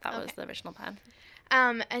was the original plan.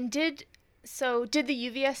 And did the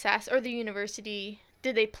UVSS or the university,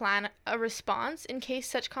 did they plan a response in case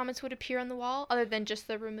such comments would appear on the wall, other than just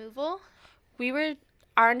the removal?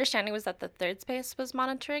 Our understanding was that the Third Space was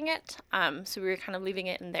monitoring it, so we were kind of leaving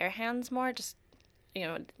it in their hands more, just,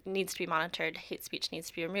 it needs to be monitored, hate speech needs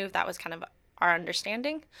to be removed. That was kind of our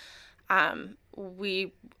understanding.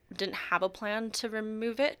 We didn't have a plan to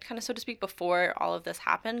remove it, kind of so to speak, before all of this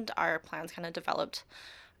happened. Our plans kind of developed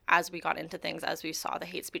as we got into things, as we saw the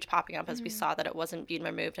hate speech popping up, as we saw that it wasn't being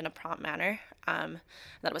removed in a prompt manner, that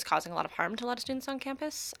it was causing a lot of harm to a lot of students on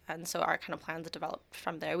campus. And so our kind of plans developed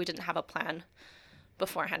from there. We didn't have a plan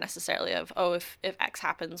beforehand necessarily of, oh, if X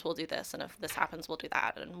happens, we'll do this, and if this happens, we'll do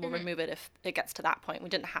that, and we'll remove it if it gets to that point. We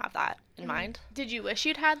didn't have that in mind. Did you wish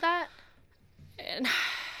you'd had that?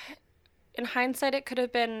 In hindsight, it could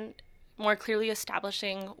have been more clearly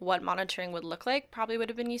establishing what monitoring would look like, probably would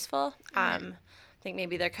have been useful. I think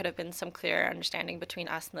maybe there could have been some clearer understanding between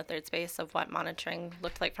us and the third space of what monitoring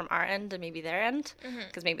looked like from our end and maybe their end,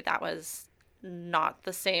 because maybe that was not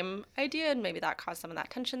the same idea, and maybe that caused some of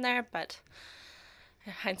that tension there. But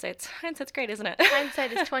hindsight's great, isn't it?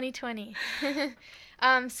 Hindsight is 2020.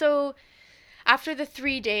 So after the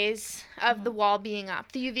 3 days of the wall being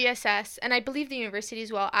up, the UVSS, and I believe the university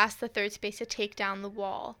as well, asked the third space to take down the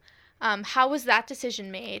wall. How was that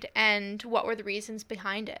decision made, and what were the reasons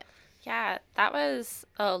behind it? Yeah, that was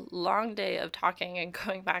a long day of talking and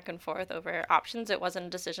going back and forth over options. It wasn't a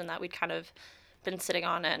decision that we'd kind of been sitting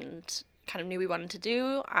on and kind of knew we wanted to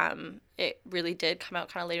do. It really did come out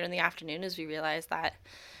kind of later in the afternoon as we realized that,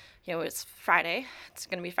 it's Friday. It's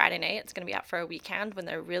going to be Friday night. It's going to be up for a weekend when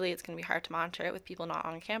it's going to be hard to monitor it with people not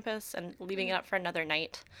on campus, and leaving it up for another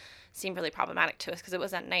night seemed really problematic to us because it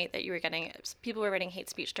was at night that people were writing hate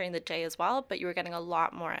speech during the day as well, but you were getting a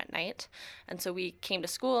lot more at night. And so we came to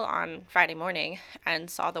school on Friday morning and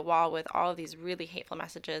saw the wall with all of these really hateful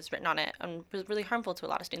messages written on it, and it was really harmful to a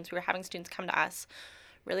lot of students. We were having students come to us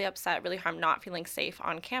really upset, really harmed, not feeling safe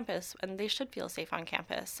on campus, and they should feel safe on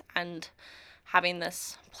campus. And having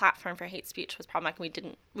this platform for hate speech was problematic. We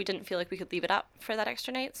didn't feel like we could leave it up for that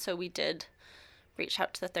extra night, so we did reach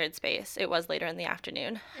out to the third space. It was later in the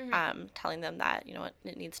afternoon, telling them that,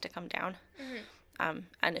 it needs to come down.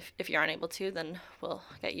 And if you're unable to, then we'll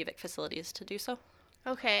get UVic facilities to do so.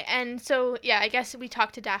 Okay, and so, I guess we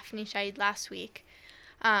talked to Daphne Shahid last week,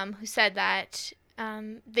 who said that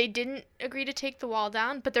they didn't agree to take the wall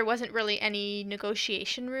down, but there wasn't really any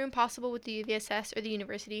negotiation room possible with the UVSS or the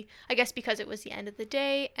university, I guess because it was the end of the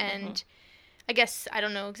day, and I guess I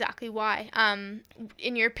don't know exactly why.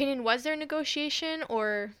 In your opinion, was there negotiation,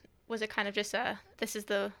 or was it kind of just this is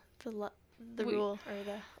the rule, or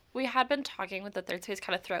the... We had been talking with the third space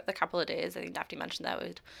kind of throughout the couple of days. I think Daphne mentioned that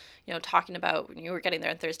we'd, talking about when you were getting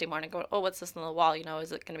there on Thursday morning, going, oh, what's this on the wall?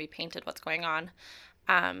 Is it going to be painted? What's going on?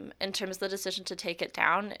 In terms of the decision to take it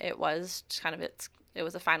down, it was just kind of it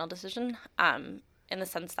was a final decision, in the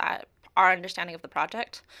sense that our understanding of the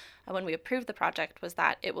project, when we approved the project, was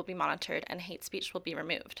that it will be monitored and hate speech will be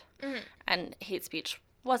removed. And hate speech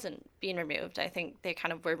wasn't being removed. I think they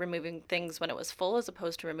kind of were removing things when it was full as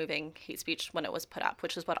opposed to removing hate speech when it was put up,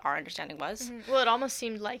 which is what our understanding was. Well, it almost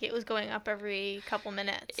seemed like it was going up every couple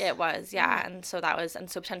minutes. It was, yeah. And so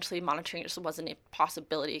potentially monitoring just wasn't a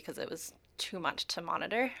possibility because it was too much to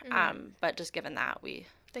monitor. But just given that,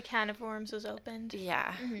 the can of worms was opened.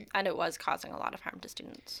 Yeah, and it was causing a lot of harm to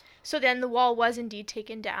students. So then the wall was indeed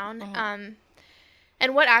taken down.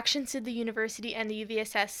 And what actions did the university and the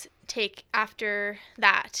UVSS take after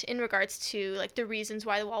that in regards to the reasons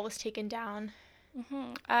why the wall was taken down?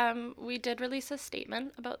 We did release a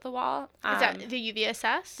statement about the wall. Is that the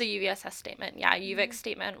UVSS? The UVSS statement, yeah. UVic's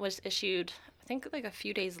statement was issued, I think, a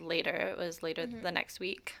few days later. It was later the next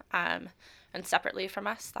week, and separately from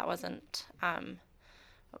us. That wasn't...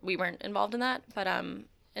 we weren't involved in that, but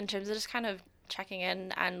in terms of just kind of checking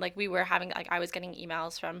in, and we were having, I was getting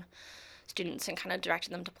emails from students and kind of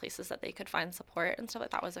directing them to places that they could find support and stuff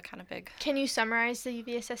that was a kind of big... Can you summarize the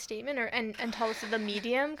UVSS statement and tell us the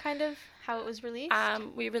medium, kind of how it was released?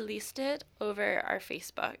 We released it over our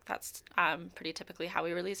Facebook. That's pretty typically how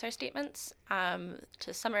we release our statements.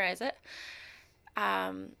 To summarize it,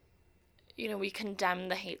 we condemn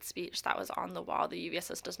the hate speech that was on the wall. The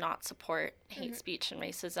UVSS does not support hate speech and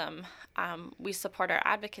racism. We support our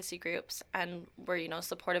advocacy groups, and we're,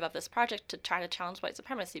 supportive of this project to try to challenge white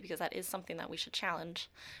supremacy, because that is something that we should challenge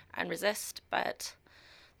and resist. But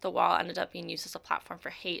the wall ended up being used as a platform for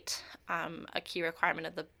hate. A key requirement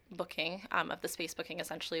of the booking, of the space booking,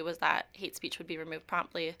 essentially, was that hate speech would be removed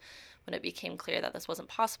promptly. When it became clear that this wasn't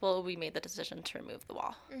possible, we made the decision to remove the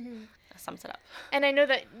wall. That sums it up. And I know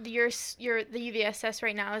that the UVSS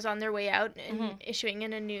right now is on their way out and issuing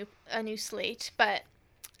in a new slate. But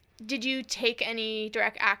did you take any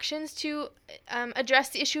direct actions to address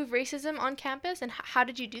the issue of racism on campus, and how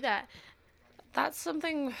did you do that? That's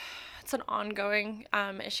something. It's an ongoing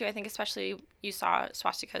issue. I think especially you saw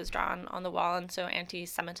swastikas drawn on the wall, and so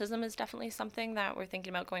anti-Semitism is definitely something that we're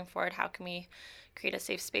thinking about going forward. How can we create a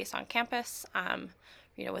safe space on campus,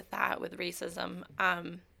 with racism?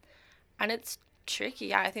 And it's tricky.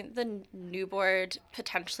 Yeah, I think the new board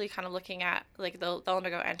potentially kind of looking at, they'll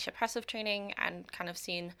undergo anti-oppressive training and kind of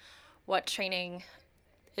seeing what training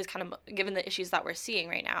is kind of, given the issues that we're seeing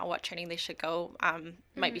right now, what training they should go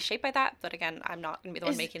might be shaped by that. But again, I'm not going to be the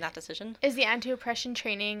one making that decision. Is the anti-oppression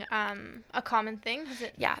training a common thing? Is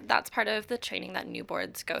it? Yeah, that's part of the training that new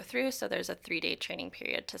boards go through. So there's a 3-day training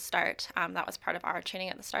period to start. That was part of our training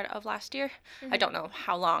at the start of last year. I don't know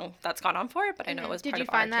how long that's gone on for, but I know it was part of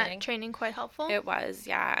our training. Did you find that training quite helpful? It was,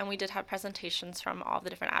 yeah. And we did have presentations from all the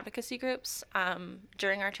different advocacy groups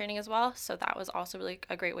during our training as well. So that was also really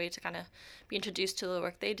a great way to kind of be introduced to the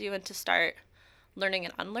work they do and to start learning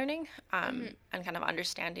and unlearning and kind of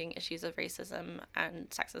understanding issues of racism and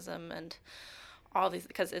sexism and all these,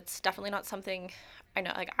 because it's definitely not something, I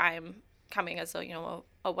know, like, I'm coming as a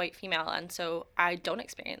white female, and so I don't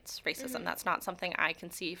experience racism. That's not something I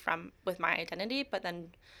can see with my identity, but then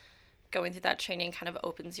going through that training kind of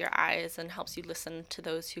opens your eyes and helps you listen to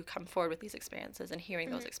those who come forward with these experiences and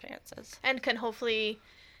hearing those experiences. And can hopefully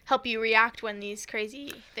help you react when these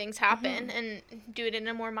crazy things happen and do it in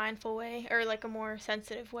a more mindful way, or like a more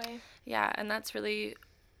sensitive way. Yeah, and that's really,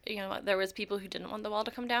 there was people who didn't want the wall to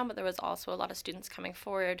come down, but there was also a lot of students coming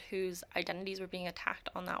forward whose identities were being attacked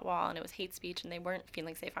on that wall, and it was hate speech, and they weren't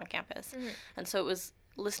feeling safe on campus. And so it was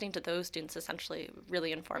listening to those students essentially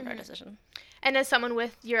really informed our decision. And as someone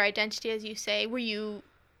with your identity, as you say, were you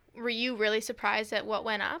really surprised at what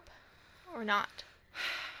went up, or not?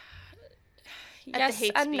 Yes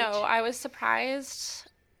and no. I was surprised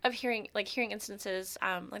of hearing instances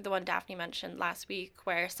like the one Daphne mentioned last week,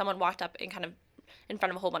 where someone walked up and kind of in front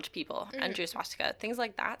of a whole bunch of people and drew a swastika. Things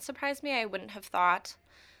like that surprised me. I wouldn't have thought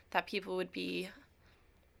that people would be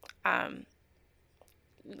that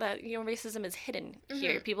racism is hidden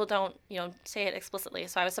here. People don't say it explicitly.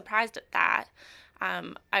 So I was surprised at that.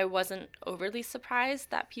 I wasn't overly surprised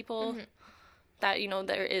that people that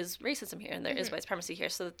there is racism here and there is white supremacy here.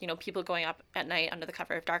 So people going up at night under the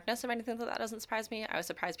cover of darkness or anything like that doesn't surprise me. I was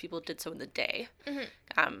surprised people did so in the day.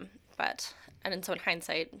 And so in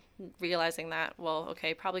hindsight, realizing that, well,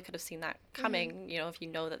 okay, probably could have seen that coming. If you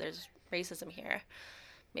know that there's racism here,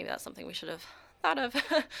 maybe that's something we should have thought of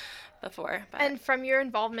before. But. And from your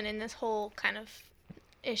involvement in this whole kind of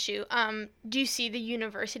issue, do you see the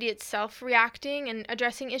university itself reacting and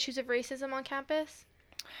addressing issues of racism on campus?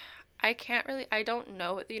 I don't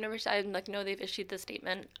know what the university, I know they've issued the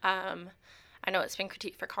statement. I know it's been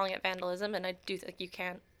critiqued for calling it vandalism, and I do think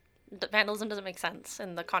vandalism doesn't make sense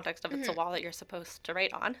in the context of it's a wall that you're supposed to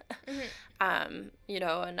write on.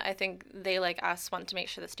 And I think they, like us, want to make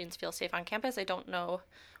sure that students feel safe on campus. I don't know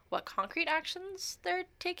what concrete actions they're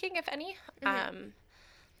taking, if any.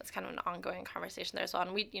 That's kind of an ongoing conversation there as well.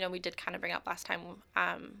 And we did kind of bring up last time,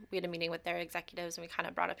 we had a meeting with their executives, and we kind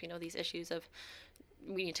of brought up, these issues of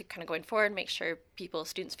we need to kind of going forward, make sure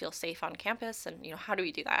students feel safe on campus, and how do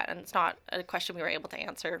we do that? And it's not a question we were able to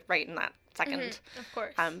answer right in that second. Of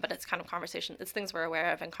course. But it's kind of conversation. It's things we're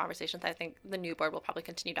aware of and conversations that I think the new board will probably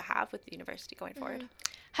continue to have with the university going forward.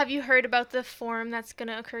 Have you heard about the forum that's going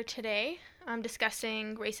to occur today,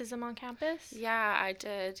 discussing racism on campus? Yeah, I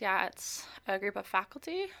did. Yeah, it's a group of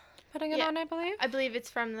faculty putting it on, I believe. I believe it's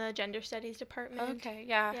from the Gender Studies department. Okay,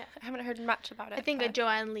 yeah. I haven't heard much about it. I think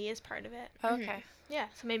Joanne Lee is part of it. Okay. Yeah,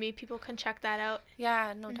 so maybe people can check that out.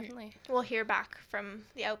 Yeah, no, definitely. We'll hear back from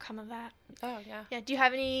the outcome of that. Oh, yeah. Yeah, do you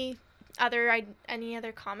have any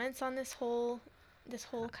other comments on this whole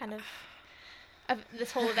kind of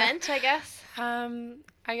this whole event, I guess?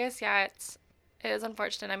 I guess, yeah, it is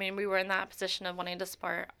unfortunate. I mean, we were in that position of wanting to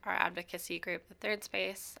support our advocacy group, the Third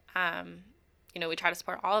Space. We try to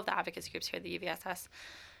support all of the advocacy groups here at the UVSS,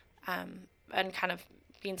 and kind of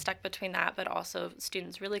being stuck between that, but also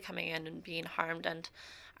students really coming in and being harmed. And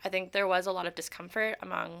I think there was a lot of discomfort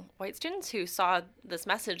among white students who saw this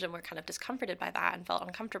message and were kind of discomforted by that and felt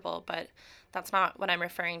uncomfortable, but that's not what I'm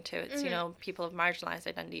referring to. It's, people of marginalized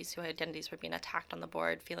identities whose identities were being attacked on the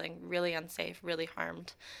board, feeling really unsafe, really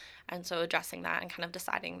harmed. And so addressing that and kind of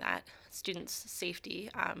deciding that students'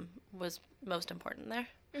 safety was most important there.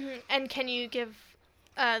 And can you give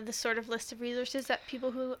the sort of list of resources that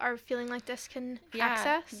people who are feeling like this can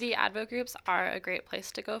access? The advo groups are a great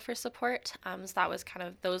place to go for support. So that was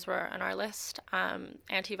those were on our list.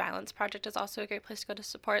 Anti-Violence Project is also a great place to go to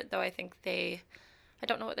support, though I think I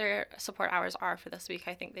don't know what their support hours are for this week.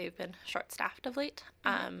 I think they've been short-staffed of late.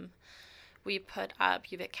 We put up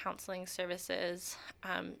UVic counseling services,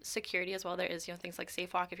 security as well. There is, things like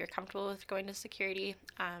Safe Walk if you're comfortable with going to security.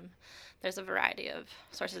 There's a variety of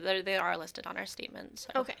sources. They are listed on our statement. So,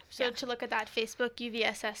 okay, so to look at that Facebook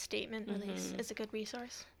UVSS statement release is a good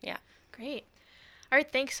resource. Yeah. Great. All right,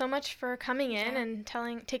 thanks so much for coming in and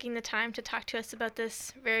taking the time to talk to us about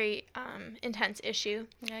this very intense issue.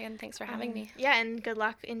 Yeah, again, thanks for having me. Yeah, and good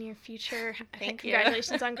luck in your future. Thank you.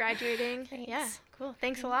 Congratulations on graduating. Thanks. Yeah, cool.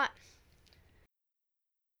 Thanks a lot.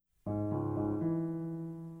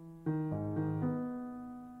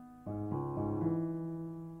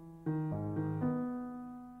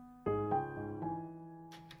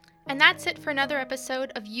 And that's it for another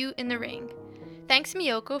episode of You in the Ring. Thanks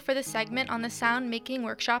Miyoko for the segment on the sound making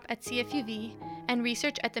workshop at CFUV and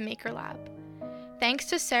research at the Maker Lab. Thanks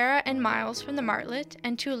to Sarah and Miles from the Martlet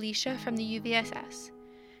and to Alicia from the UVSS.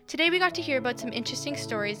 Today we got to hear about some interesting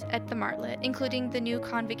stories at the Martlet, including the new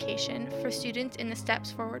convocation for students in the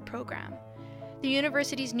Steps Forward program, the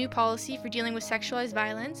university's new policy for dealing with sexualized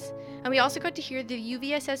violence, and we also got to hear the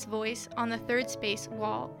UVSS voice on the Third Space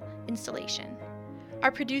wall installation.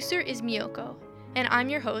 Our producer is Miyoko, and I'm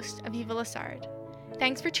your host, Aviva Lassard.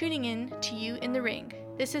 Thanks for tuning in to You in the Ring.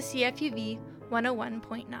 This is CFUV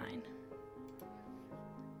 101.9.